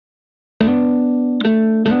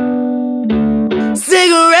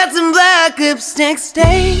black lipstick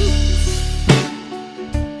stains.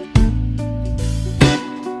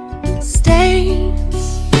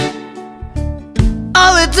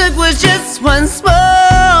 All it took was just one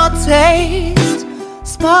small taste.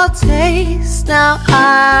 Small taste, now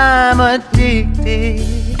I'm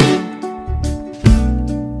addicted.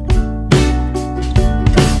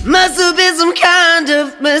 Must have been some kind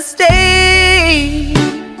of mistake.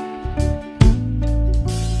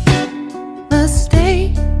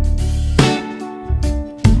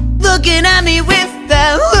 Looking at me with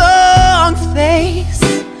that long face.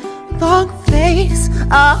 Long face,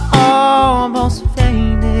 I almost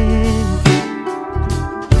fainted.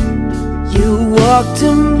 You walked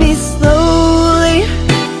to me slowly.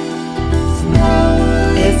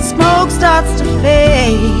 As smoke starts to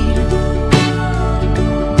fade,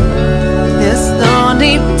 there's no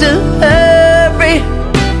need to hurry.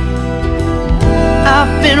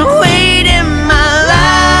 I've been waiting my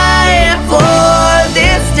life for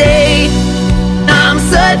this day. I'm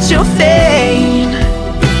such a fade.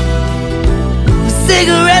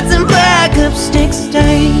 Cigarettes and black lipstick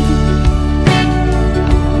stain.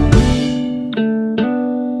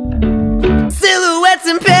 Silhouettes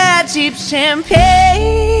and bad cheap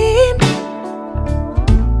champagne.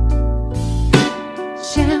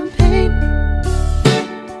 Champagne.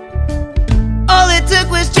 All it took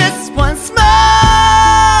was just one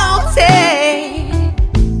small taste,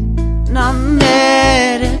 and I'm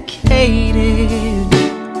medicated.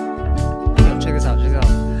 Check this out, check this out.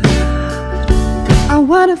 I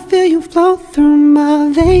wanna feel you flow through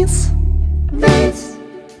my veins. Veins.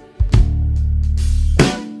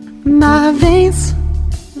 My veins.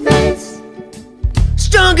 Veins.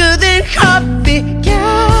 Stronger than coffee, caffeine.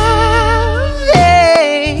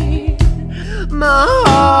 My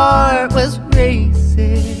heart was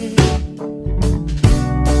racing,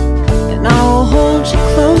 and I'll hold you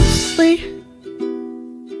closely.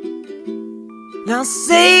 Now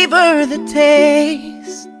savor the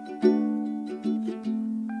taste,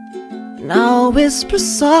 and I'll whisper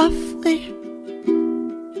softly.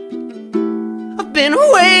 I've been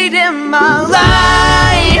waiting my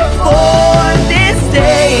life for this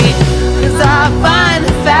day, 'cause I find